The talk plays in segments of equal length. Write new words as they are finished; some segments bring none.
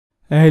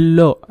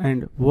Hello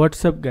and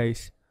what's up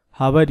guys,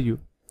 how are you?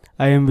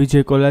 I am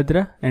Vijay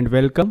Koladra and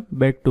welcome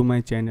back to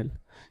my channel.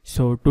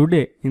 So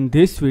today in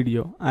this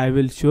video I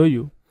will show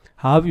you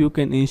how you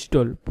can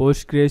install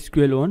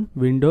PostgreSQL on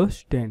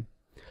Windows 10.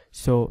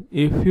 So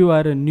if you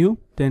are new,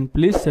 then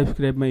please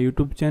subscribe my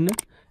YouTube channel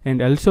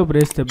and also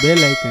press the bell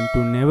icon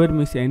to never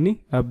miss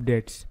any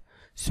updates.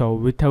 So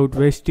without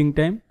wasting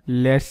time,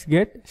 let's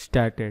get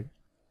started.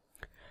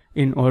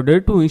 In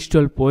order to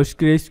install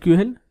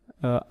PostgreSQL,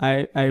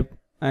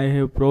 I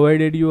have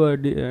provided you a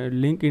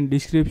link in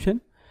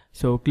description,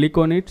 so click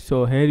on it.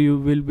 So here you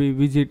will be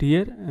visit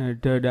here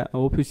the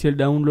official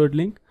download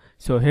link.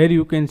 So here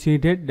you can see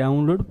that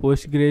download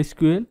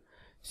PostgreSQL.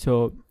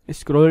 So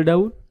scroll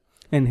down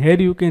and here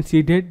you can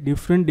see that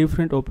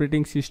different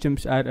operating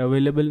systems are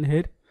available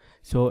here.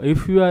 So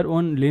if you are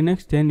on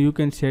Linux, then you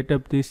can set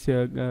up this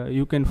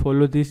you can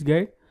follow this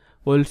guide.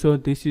 Also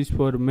this is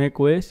for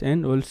Mac OS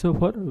and also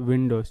for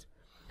Windows.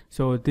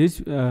 So this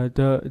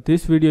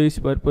video is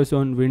purpose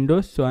on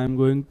Windows, so I am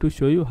going to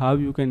show you how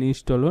you can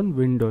install on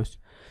Windows.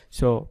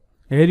 So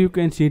here you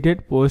can see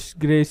that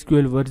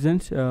PostgreSQL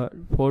versions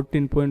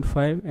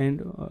 14.5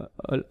 and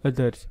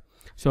others.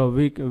 So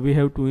we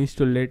have to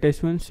install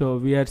latest one, so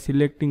we are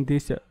selecting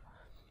this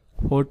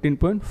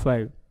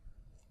 14.5.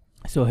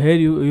 so here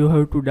you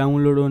have to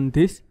download on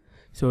this,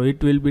 so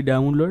it will be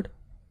download.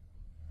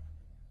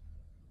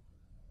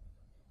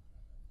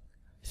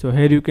 So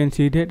here you can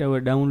see that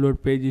our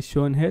download page is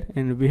shown here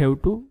and we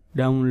have to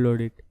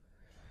download it.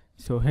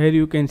 So here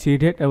you can see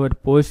that our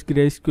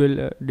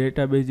PostgreSQL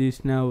database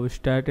is now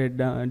started,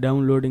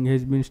 downloading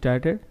has been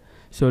started.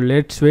 So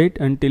let's wait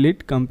until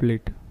it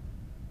complete.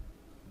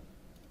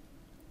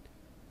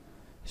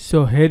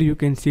 So here you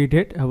can see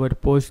that our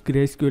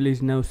PostgreSQL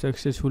is now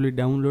successfully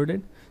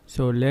downloaded.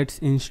 So let's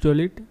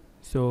install it.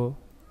 So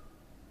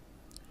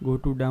go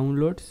to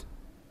downloads,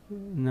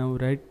 now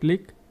right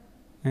click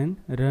and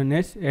run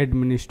as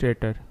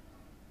administrator.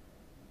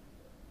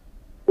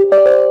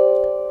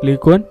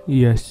 Click on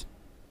yes.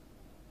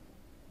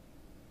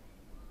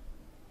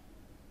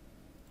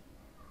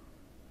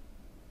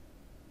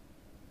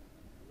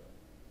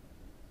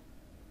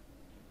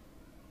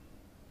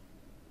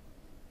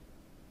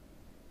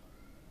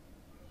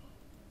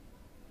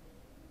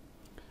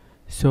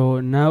 So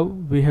now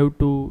we have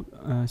to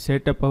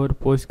set up our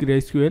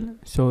PostgreSQL.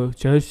 So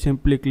just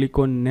simply click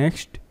on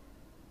next.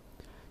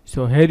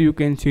 So here you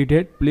can see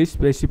that please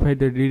specify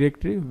the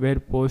directory where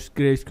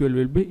PostgreSQL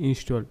will be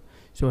installed.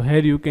 So here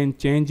you can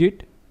change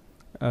it.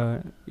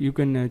 You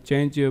can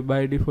change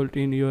by default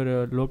in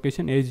your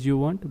location as you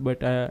want,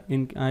 but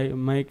in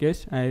my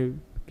case I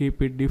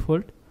keep it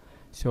default.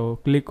 So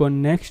click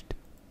on next.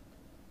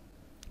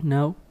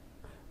 Now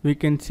we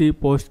can see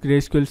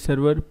PostgreSQL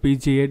server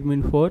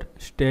pgAdmin for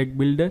stack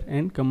builder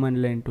and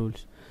command line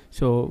tools.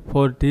 So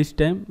for this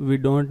time we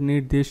don't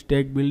need this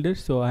stack builder,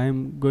 so I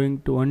am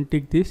going to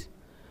untick this.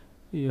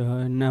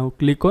 Now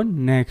click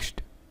on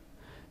next.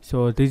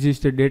 So this is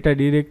the data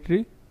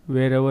directory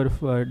where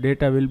our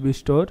data will be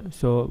stored.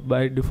 So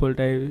by default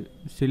I am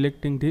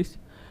selecting this.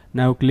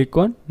 Now click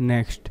on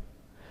next.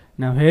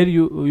 Now here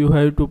you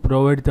have to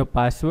provide the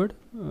password.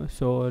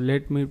 So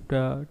let me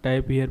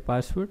type here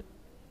password.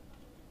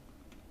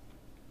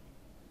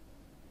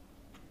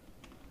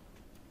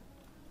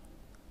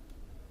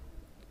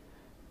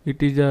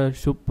 It is a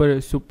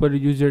super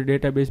user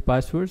database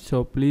password,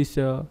 so please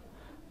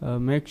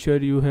make sure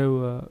you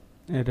have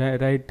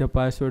write the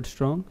password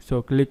strong.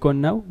 So click on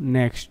now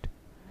next.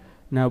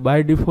 Now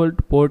by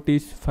default port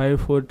is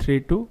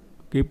 5432,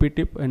 keep it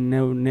up, and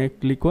now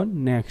click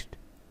on next.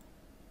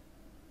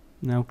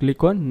 Now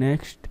click on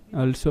next,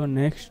 also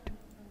next.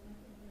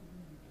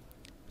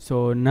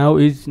 So now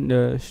is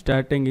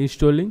starting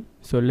installing,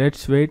 so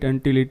let's wait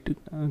until it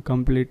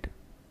complete.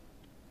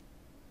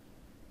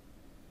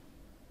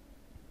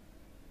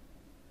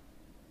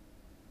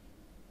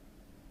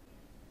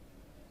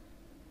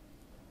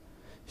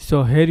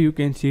 So here you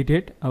can see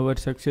that our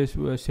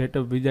successful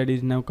setup wizard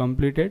is now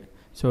completed.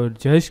 So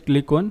just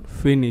click on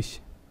finish.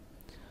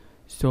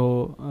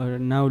 So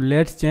now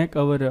let's check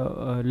our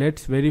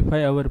let's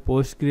verify our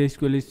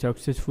PostgreSQL is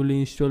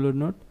successfully installed or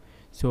not.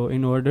 So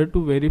in order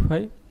to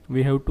verify,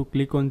 we have to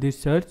click on this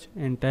search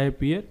and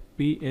type here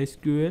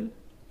PSQL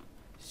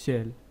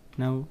shell.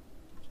 Now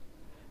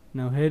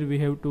here we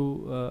have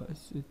to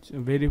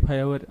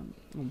verify our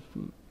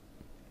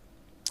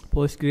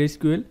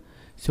PostgreSQL.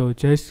 So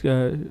just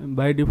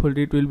by default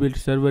it will be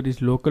server is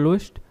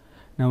localhost.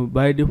 Now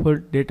by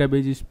default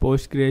database is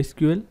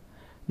PostgreSQL.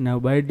 Now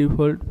by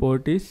default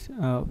port is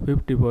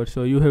 54.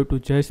 So you have to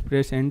just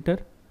press enter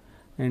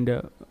and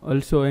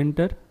also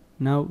enter.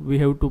 Now we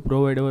have to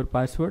provide our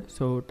password.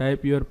 So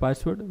type your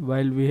password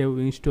while we have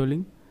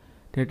installing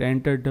that.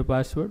 Enter the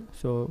password.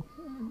 So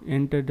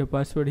enter the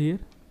password here.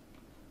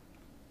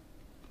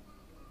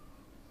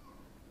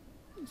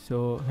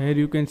 So here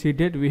you can see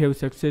that we have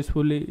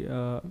successfully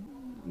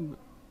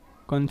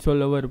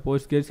console our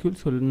PostgreSQL.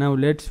 So now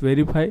let's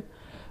verify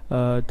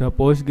the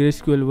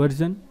PostgreSQL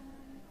version.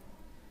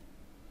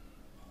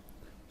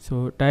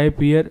 So type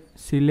here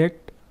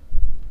select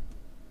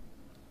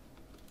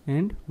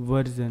and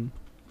version.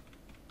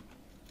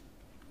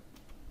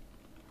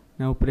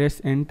 Now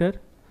press enter.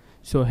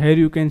 So here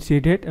you can see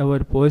that our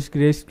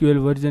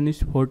PostgreSQL version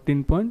is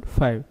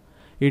 14.5.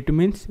 It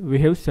means we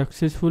have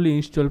successfully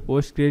installed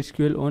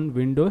PostgreSQL on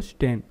Windows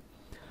 10.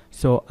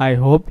 So I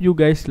hope you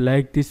guys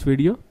like this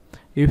video.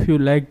 If you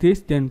like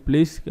this, then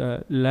please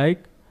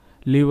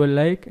leave a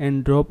like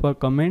and drop a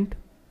comment,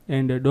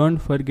 and don't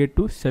forget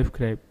to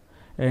subscribe.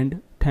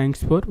 And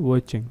thanks for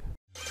watching.